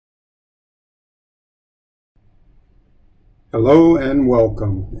Hello and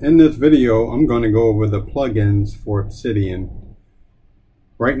welcome. In this video, I'm going to go over the plugins for Obsidian.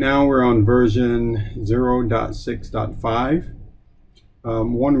 Right now we're on version 0.6.5.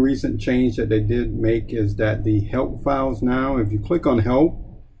 One recent change that they did make is that the help files now, if you click on help,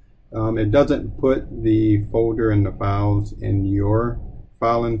 it doesn't put the folder and the files in your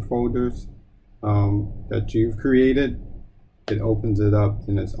filing folders that you've created. It opens it up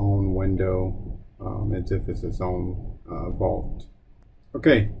in its own window as if it's its own vault.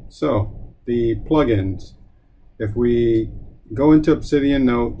 Okay, so the plugins. If we go into Obsidian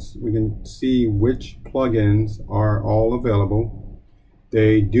Notes, we can see which plugins are all available.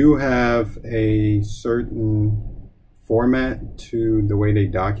 They do have a certain format to the way they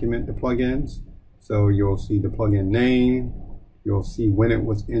document the plugins. So you'll see the plugin name, you'll see when it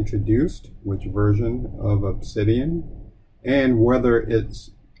was introduced, which version of Obsidian, and whether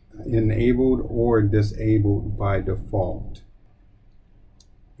it's enabled or disabled by default.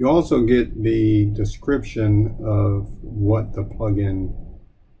 You also get the description of what the plugin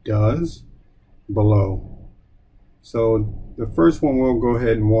does below. So the first one, we'll go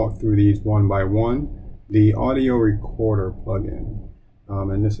ahead and walk through these one by one. The audio recorder plugin,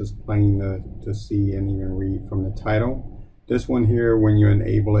 and this is plain to see and even read from the title. This one here, when you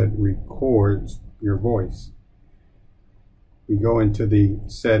enable it, records your voice. We go into the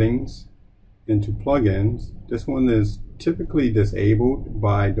settings, into plugins. This one is typically disabled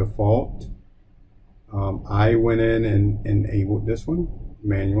by default. I went in and enabled this one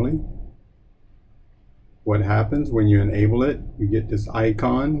manually. What happens when you enable it, you get this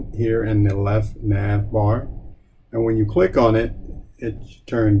icon here in the left nav bar, and when you click on it, it's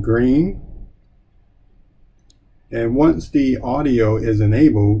turned green. And once the audio is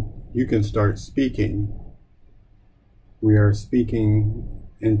enabled, you can start speaking. We are speaking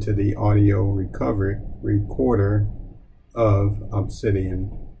into the audio recorder of Obsidian.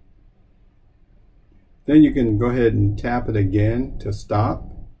 Then you can go ahead and tap it again to stop.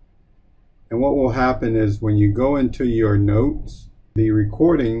 And what will happen is when you go into your notes, the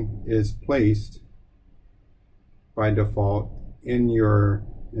recording is placed by default in your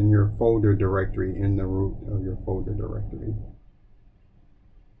folder directory, in the root of your folder directory.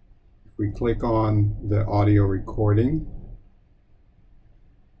 We click on the audio recording,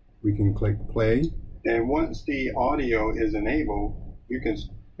 we can click play, and once the audio is enabled, you can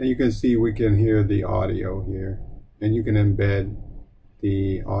see we can hear the audio here, and you can embed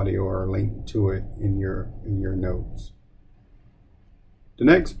the audio or link to it in your notes. The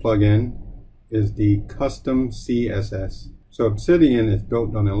next plugin is the custom CSS. So Obsidian is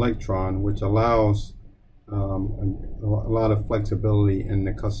built on Electron, which allows a lot of flexibility in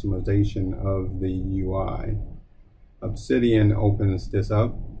the customization of the UI. Obsidian opens this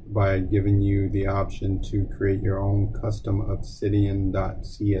up by giving you the option to create your own custom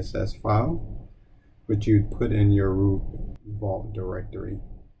obsidian.css file, which you'd put in your root vault directory.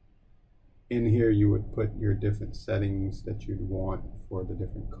 In here you would put your different settings that you'd want for the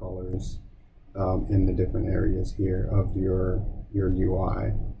different colors in the different areas here of your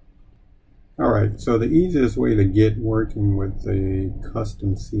UI. Alright, so the easiest way to get working with the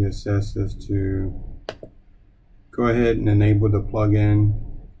custom CSS is to go ahead and enable the plugin.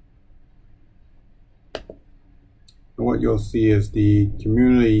 And what you'll see is the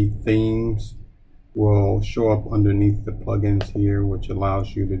community themes will show up underneath the plugins here, which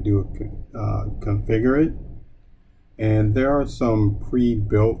allows you to do configure it. And there are some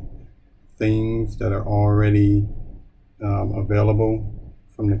pre-built themes that are already available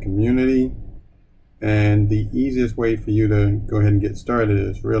from the community, and the easiest way for you to go ahead and get started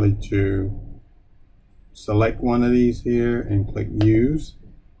is really to select one of these here and click use,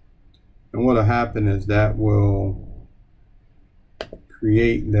 and what will happen is that will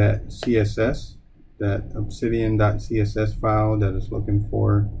create that CSS, that obsidian.css file that it's looking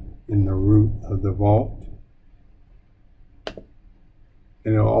for in the root of the vault,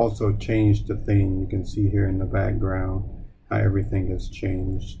 and it'll also change the theme. You can see here in the background how everything has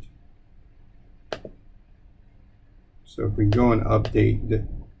changed. So if we go and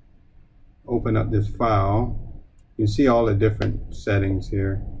open up this file, you can see all the different settings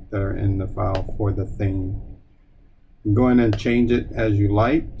here that are in the file for the theme. You go in and change it as you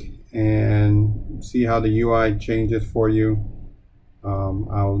like and see how the UI changes for you.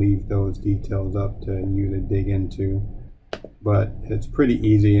 I'll leave those details up to you to dig into, but it's pretty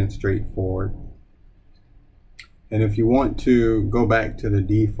easy and straightforward. And if you want to go back to the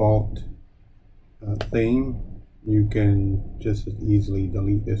default theme, you can just as easily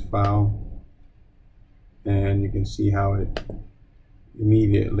delete this file, and you can see how it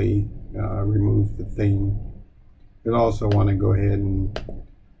immediately removes the theme. You'll also want to go ahead and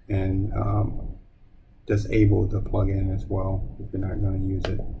disable the plugin as well if you're not going to use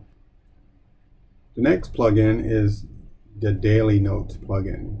it. The next plugin is the Daily Notes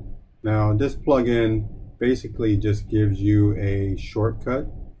plugin. Now this plugin basically just gives you a shortcut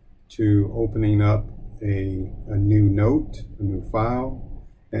to opening up a new note, a new file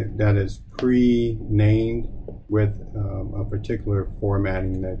that is pre-named with a particular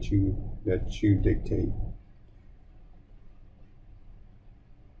formatting that you dictate.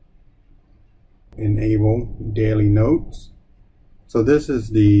 Enable Daily Notes. So this is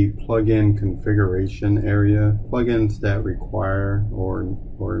the plugin configuration area. Plugins that require or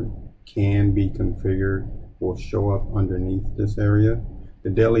can be configured will show up underneath this area. The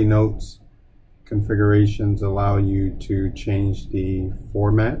Daily Notes configurations allow you to change the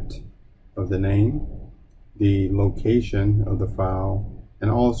format of the name, the location of the file, and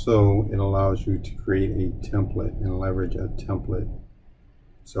also it allows you to create a template and leverage a template.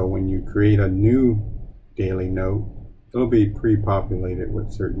 So when you create a new daily note, it'll be pre-populated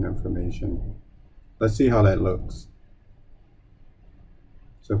with certain information. Let's see how that looks.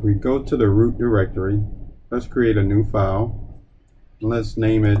 So if we go to the root directory, let's create a new file. Let's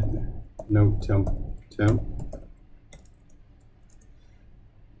name it note temp.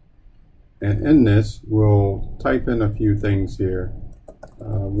 And in this, we'll type in a few things here.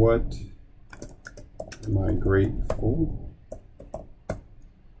 What am I grateful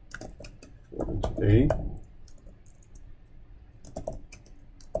for today?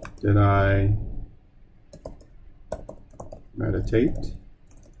 Did I meditate?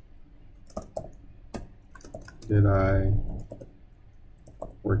 Did I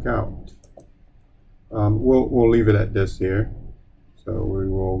work out? We'll leave it at this here. So we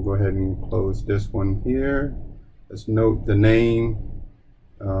will go ahead and close this one here. Let's note the name,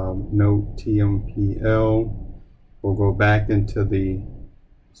 note TMPL. We'll go back into the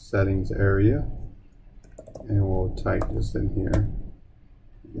settings area and we'll type this in here.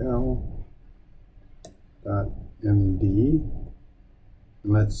 L.md.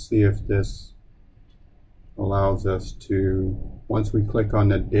 Let's see if this allows us to, once we click on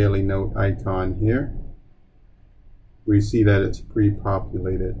the daily note icon here, we see that it's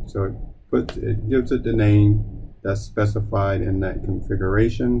pre-populated. So it gives it the name that's specified in that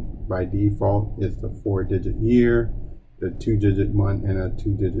configuration. By default, it's the 4-digit year, the 2-digit month, and a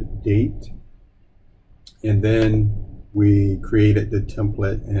 2-digit date. And then we created the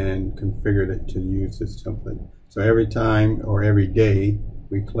template and configured it to use this template. So every time or every day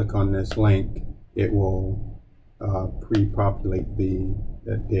we click on this link, it will pre-populate the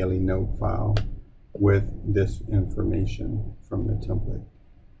daily note file with this information from the template.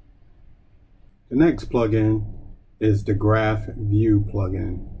 The next plugin is the Graph View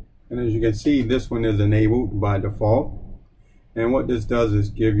plugin. And as you can see, this one is enabled by default. And what this does is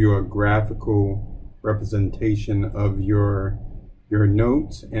give you a graphical representation of your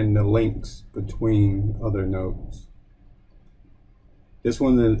notes and the links between other notes. This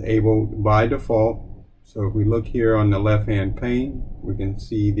one is enabled by default. So if we look here on the left hand pane, we can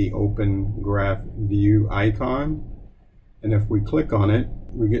see the open graph view icon. And if we click on it,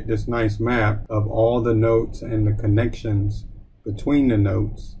 we get this nice map of all the notes and the connections between the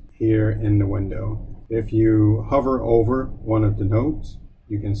notes here in the window. If you hover over one of the notes,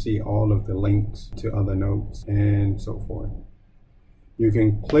 you can see all of the links to other notes and so forth. You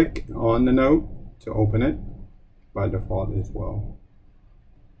can click on the note to open it by default as well.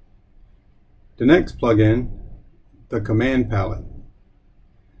 The next plugin, the command palette.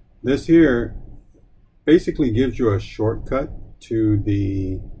 This here basically gives you a shortcut to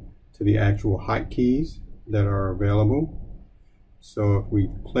the actual hotkeys that are available. So if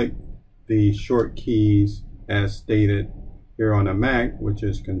we click the short keys as stated here on a Mac, which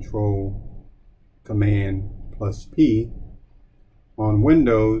is Control Command plus P, on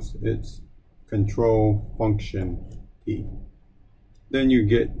Windows it's Control Function P. Then you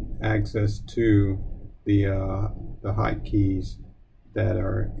get access to the hotkeys that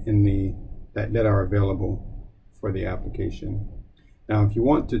are that are available for the application. Now, if you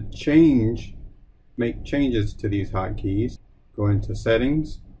want to make changes to these hotkeys, go into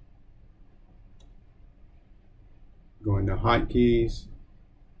Settings, go into Hotkeys,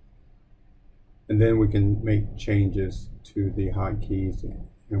 and then we can make changes to the hotkeys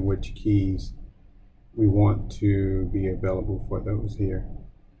and which keys we want to be available for those here.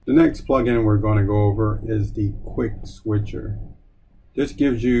 The next plugin we're going to go over is the Quick Switcher. This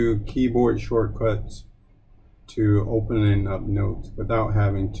gives you keyboard shortcuts to opening up notes without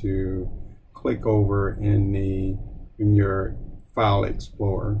having to click over in your file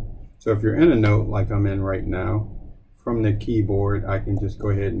explorer. So if you're in a note like I'm in right now, from the keyboard, I can just go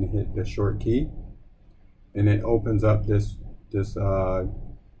ahead and hit the short key, and it opens up this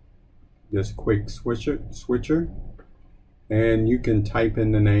quick switcher, and you can type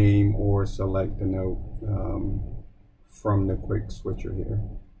in the name or select the note from the quick switcher here,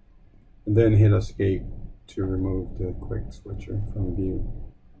 and then hit escape to remove the quick switcher from view.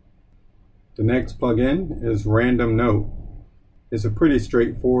 The next plugin is Random Note. It's a pretty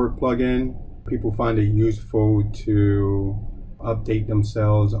straightforward plugin. People find it useful to update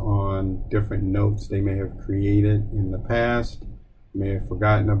themselves on different notes they may have created in the past, may have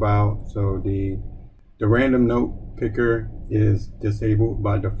forgotten about. So the random note picker is disabled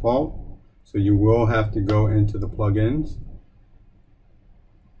by default. So you will have to go into the plugins,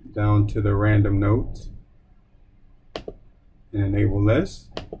 down to the random notes, and enable this.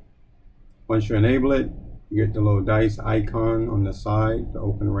 Once you enable it, you get the little dice icon on the side to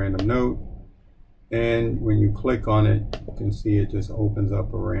open a random note. And when you click on it, you can see it just opens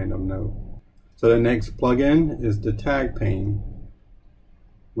up a random note. So the next plugin is the tag pane.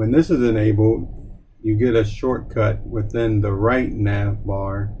 When this is enabled, you get a shortcut within the right nav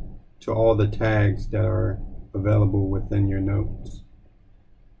bar to all the tags that are available within your notes.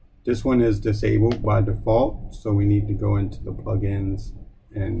 This one is disabled by default, so we need to go into the plugins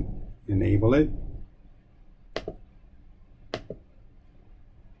and enable it.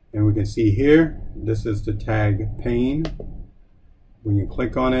 And we can see here, this is the tag pane. When you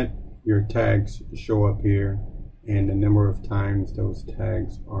click on it, your tags show up here and the number of times those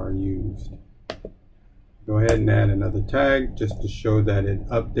tags are used. Go ahead and add another tag just to show that it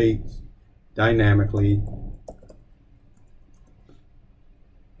updates dynamically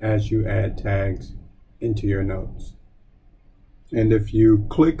as you add tags into your notes. And if you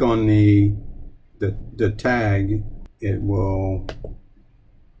click on the tag, it will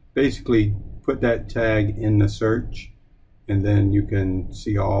basically put that tag in the search, and then you can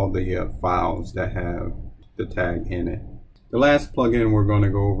see all the files that have the tag in it. The last plugin we're going to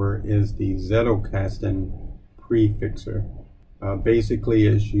go over is the Zettelkasten prefixer. Basically,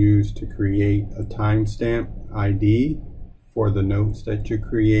 it's used to create a timestamp ID for the notes that you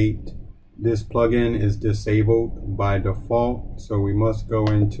create. This plugin is disabled by default, so we must go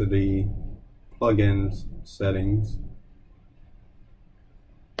into the plugins settings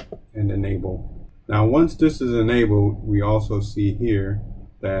and enable. Now once this is enabled, we also see here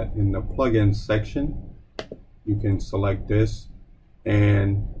that in the plugins section you can select this,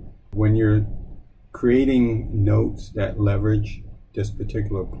 and when you're creating notes that leverage this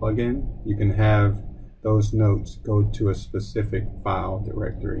particular plugin, you can have those notes go to a specific file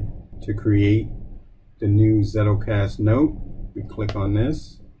directory. To create the new Zettelkast note, we click on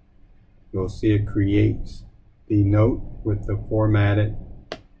this, you'll see it creates the note with the formatted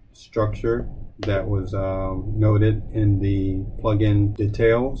structure that was noted in the plugin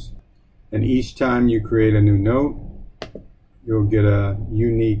details. And each time you create a new note, you'll get a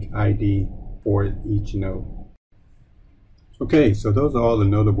unique ID for each note. Okay, so those are all the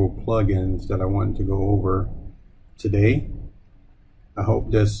notable plugins that I wanted to go over today. I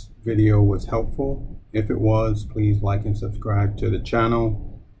hope this video was helpful. If it was, please like and subscribe to the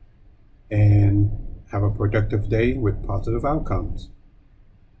channel, and have a productive day with positive outcomes.